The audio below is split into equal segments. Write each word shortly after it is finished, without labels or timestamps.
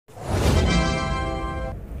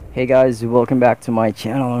Hey guys, welcome back to my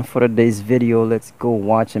channel, and for today's video let's go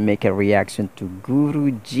watch and make a reaction to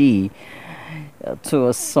Guruji, to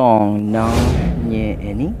a song Nang Nye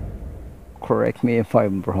Any. Correct me if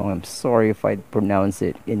I'm wrong. I'm sorry if I pronounce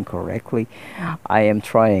it incorrectly. I am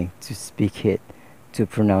trying to speak it to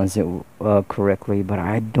pronounce it correctly, but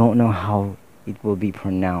I don't know how it will be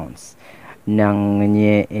pronounced. Nang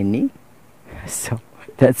Nye Any. So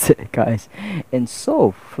that's it, guys. And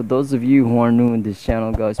so for those of you who are new in this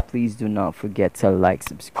channel, guys, please do not forget to like,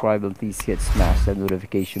 subscribe, and please smash that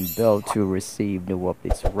notification bell to receive new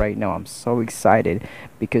updates. Right now I'm so excited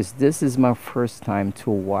because this is my first time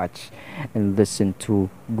to watch and listen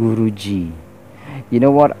to Guruji. You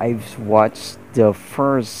know what, I've watched the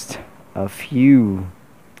first a few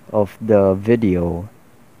of the video,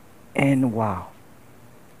 and wow,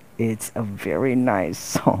 it's a very nice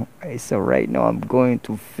song. So right now I'm going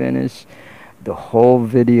to finish the whole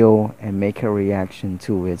video and make a reaction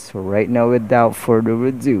to it. So right now, without further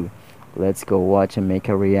ado, let's go watch and make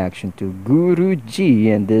a reaction to Guruji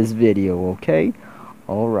in this video, okay?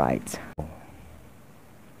 Alright.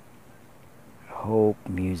 Hope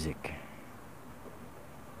music.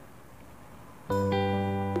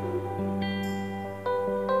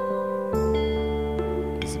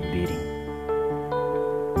 It's beating.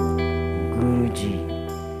 Guruji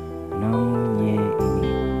Nang Nye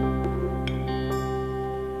Ini.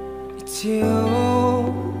 It's you,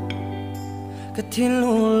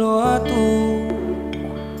 katiluluatu.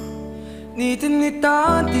 Nitin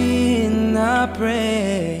I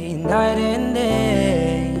pray night and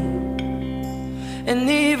day, and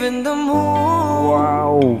even the moon.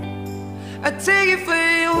 Wow. I take it for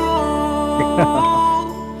you.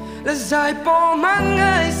 Let's hype on my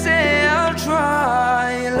guy, say I'll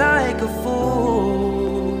try like a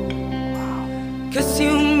fool. Cause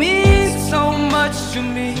you mean so much to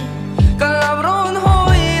me. Kalabron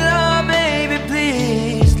hoila, baby,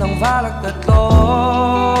 please. Lang valak tatlo.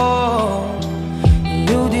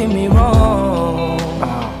 You did me wrong.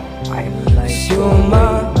 I like you're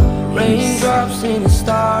my raindrops in the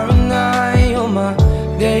starry night. You're my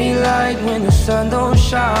daylight when the sun don't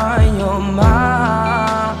shine. You're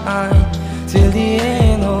mine till the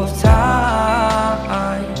end of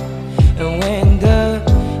time. And when the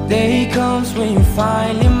day comes when you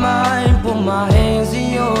finally mine, put my hands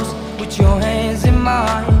in yours, put your hands in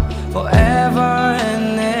mine, forever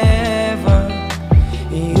and ever.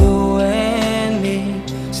 You and me,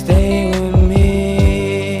 stay with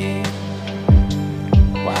me.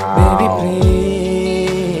 wow. Baby,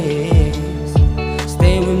 please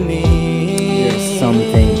stay with me. There's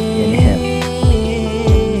something in him.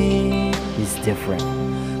 He's different.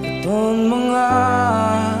 Doon mga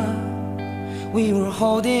we were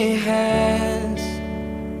holding hands,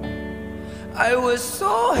 I was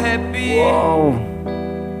so happy. Whoa.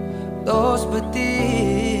 Those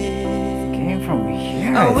petite Came from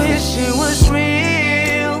here. I wish it was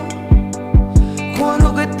real.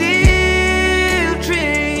 Quando ka deal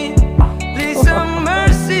dream, please have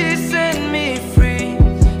mercy, set me free.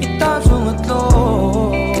 Itapos mo matlo.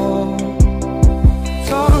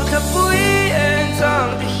 Sorry ka puwi and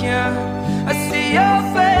tongue to hear. I see your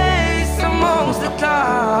face amongst the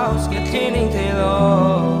clouds, get cleaning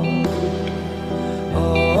tail.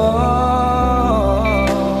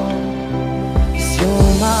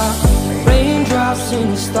 You're my raindrops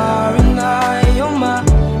in the starry night. You're my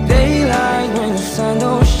daylight when the sun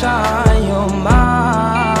don't shine. You're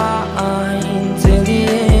mine till the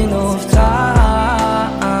end of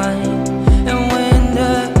time. And when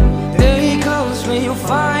the day comes when you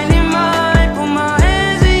finally mine, put my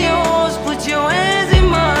hands in yours, put your hands in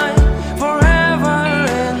mine, forever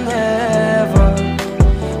and ever.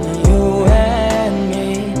 You and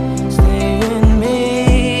me, stay with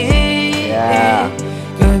me. Yeah.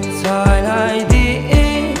 Good time I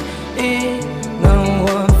did, no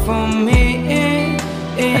one for me.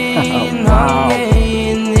 Wow. Nang Nang Nye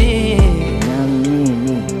Any.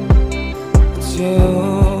 it's you.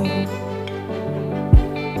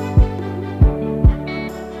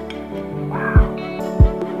 Wow.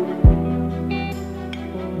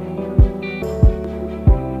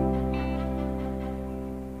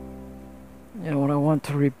 You know what? I want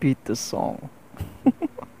to repeat the song.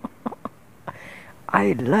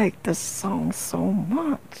 I like the song so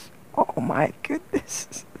much. Oh my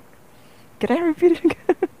goodness. Can I repeat it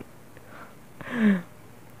again?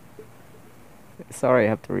 Sorry, I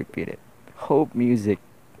have to repeat it. Hope music.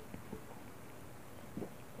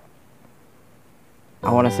 I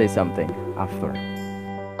want to say something after.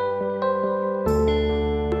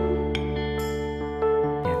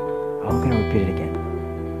 Yeah, I'm gonna repeat it again.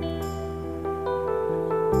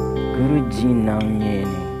 Guruji Nang Nye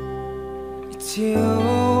Any.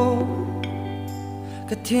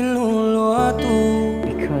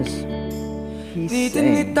 because he's Dito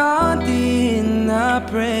saying nita din na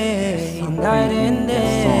there's pray night something and in the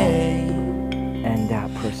song day, and that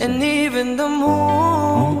and person. even the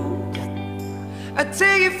Oh, moon just I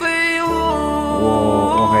take it for you.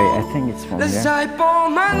 whoa. Okay, I think it's from Let's here. type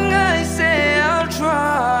on my guy, say I'll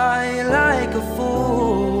try like a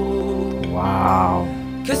fool. Wow.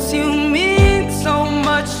 Cause you mean so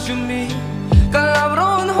much to me.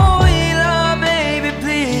 Kalabron hoila, baby,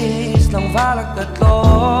 please. Lang valak tatlo.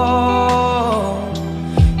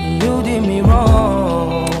 You did me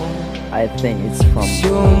wrong. I think it's from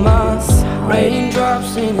You're my his height.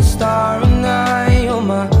 raindrops in a starry night. You're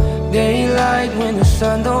my daylight when the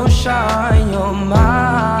sun don't shine. You're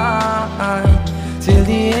mine till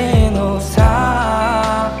the end of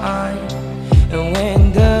time. And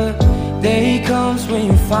when the day comes when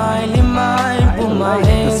you finally mine, I put my like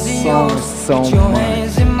the hands in song yours, so put your much.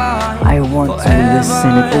 hands in mine. I want to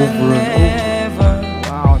listen it over and over.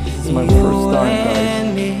 Wow, this is my first time, guys, And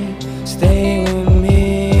me, stay with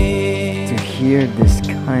me. to hear this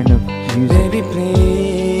kind of music. Baby,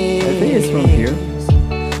 please. I think it's from here.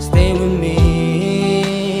 Stay with me.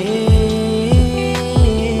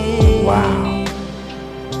 Wow.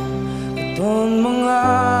 Itong mga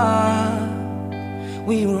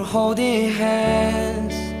we were holding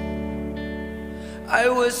hands. I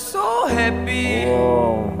was so happy.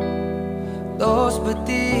 Whoa. Those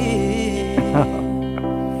pati.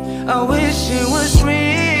 I wish it was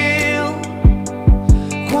real.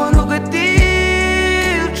 Quando ka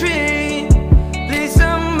tree. Please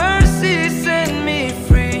have mercy, set me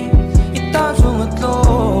free. Itapos mo matlo.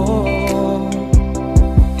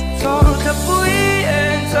 서로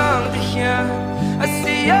tapuin ang tiyan. I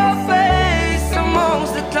see your face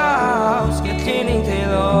amongst the clouds. Get cleaning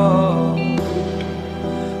tail.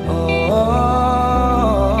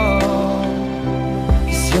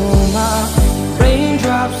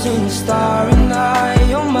 Raindrops in the starry night.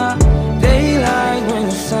 You're my daylight when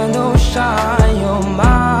the sun don't shine. You're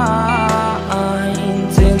mine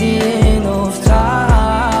till the end of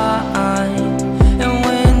time. And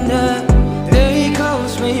when the day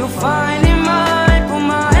comes when you finally mine, put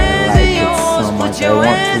my hands in yours, put your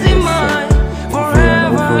hands in mine,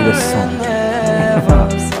 forever and ever.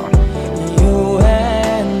 You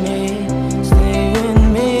and me, stay with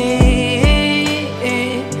me.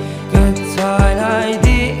 Good time like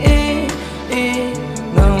this,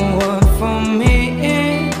 now what for me?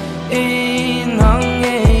 Nang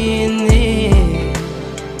Ngei.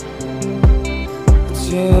 It's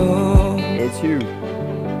you. It's you.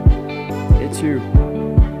 It's you.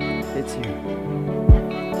 It's you.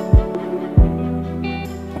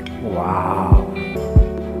 Wow.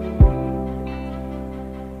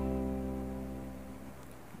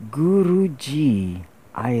 Guruji,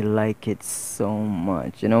 I like it so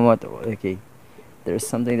much. You know what? Okay, there's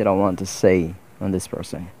something that I want to say on this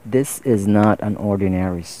person. This is not an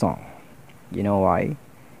ordinary song. You know why?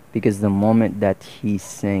 Because the moment that he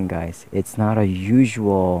sang, guys, it's not a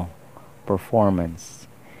usual performance.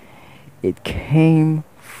 It came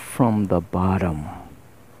from the bottom,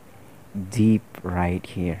 deep right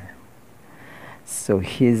here. So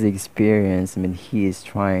his experience, I mean, he is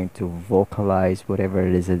trying to vocalize whatever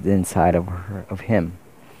it is that's inside of her, of him.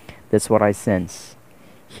 That's what I sense.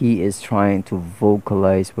 He is trying to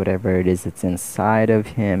vocalize whatever it is that's inside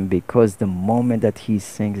of him, because the moment that he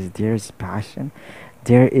sings, there's passion.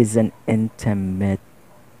 There is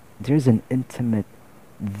there's an intimate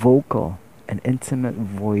vocal, an intimate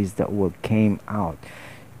voice that will came out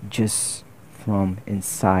just from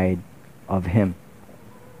inside of him.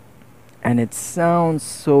 And it sounds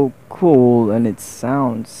so cool, and it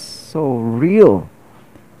sounds so real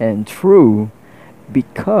and true,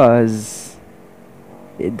 because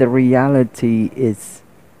the reality is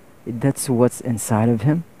that's what's inside of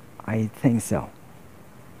him. I think so.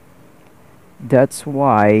 That's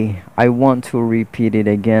why I want to repeat it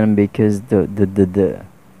again, because the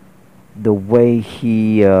way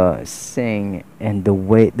he sang, and the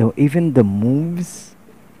way even the moves,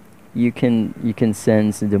 you can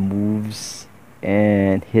sense the moves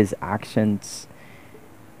and his actions.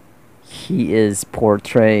 He is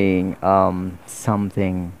portraying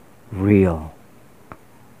something real.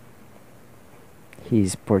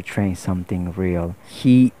 He's portraying something real.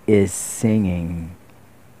 He is singing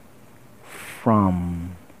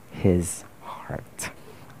from his heart.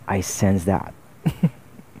 I sense that.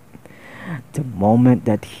 The moment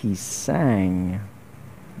that he sang,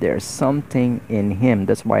 there's something in him.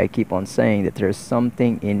 That's why I keep on saying that there's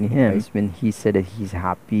something in him. It's when he said that he's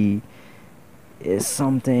happy, is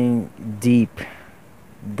something deep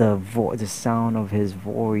The sound of his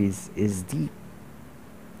voice is deep,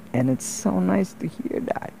 and it's so nice to hear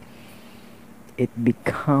that. It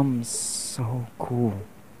becomes so cool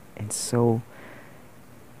and so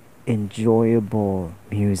enjoyable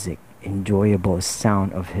music, enjoyable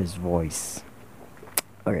sound of his voice.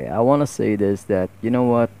 Okay, I want to say this, that you know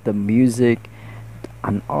what, the music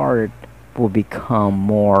and art will become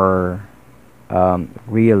more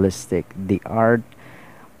realistic. The art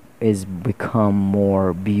is become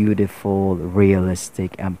more beautiful,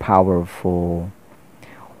 realistic, and powerful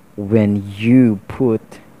when you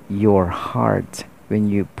put your heart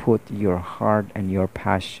and your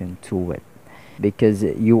passion to it, because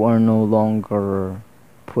you are no longer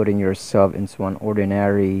putting yourself into an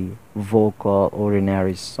ordinary vocal,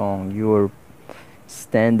 ordinary song. You're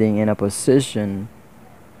standing in a position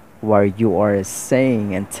where you are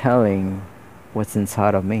saying and telling what's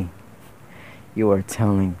inside of me. You are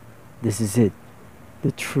telling, this is it,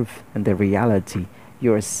 the truth and the reality.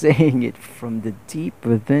 You are saying it from the deep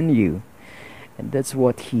within you. And that's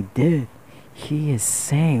what he did. He is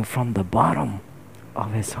saying from the bottom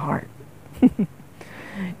of his heart.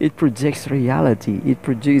 It projects reality. It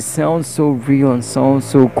projects sounds so real and sounds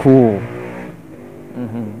so cool.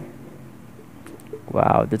 Hmm.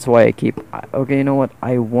 Wow, that's why I keep. Okay, you know what?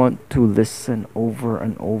 I want to listen over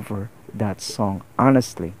and over that song.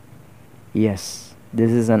 Honestly, yes,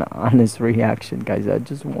 this is an honest reaction, guys. I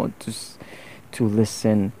just want to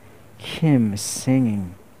listen him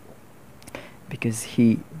singing, because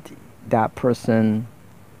that person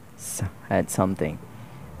had something.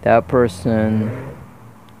 That person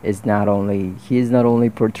is not only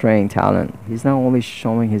portraying talent. He's not only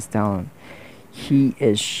showing his talent. He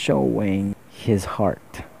is showing his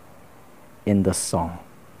heart in the song,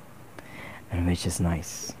 and which is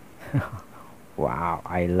nice. Wow,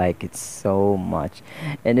 I like it so much.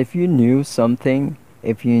 And if you knew something,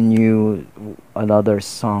 if you knew another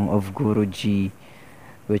song of Guruji,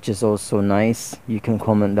 which is also nice, you can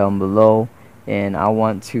comment down below. And I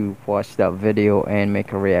want to watch that video and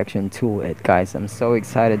make a reaction to it, guys. I'm so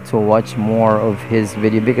excited to watch more of his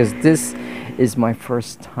video, because this is my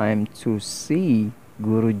first time to see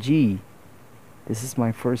Guruji. This is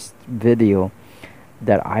my first video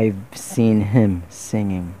that I've seen him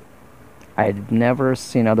singing. I've never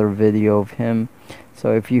seen other video of him.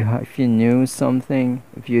 So if you knew something,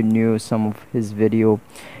 if you knew some of his video,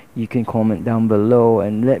 you can comment down below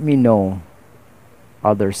and let me know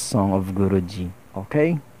other song of Guruji.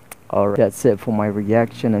 Okay? Alright, that's it for my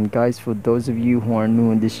reaction. And guys, for those of you who are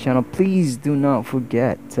new in this channel, please do not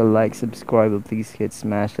forget to like, subscribe, and please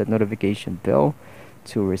smash that notification bell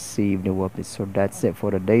to receive new updates. So that's it for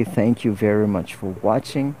today. Thank you very much for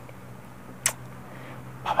watching,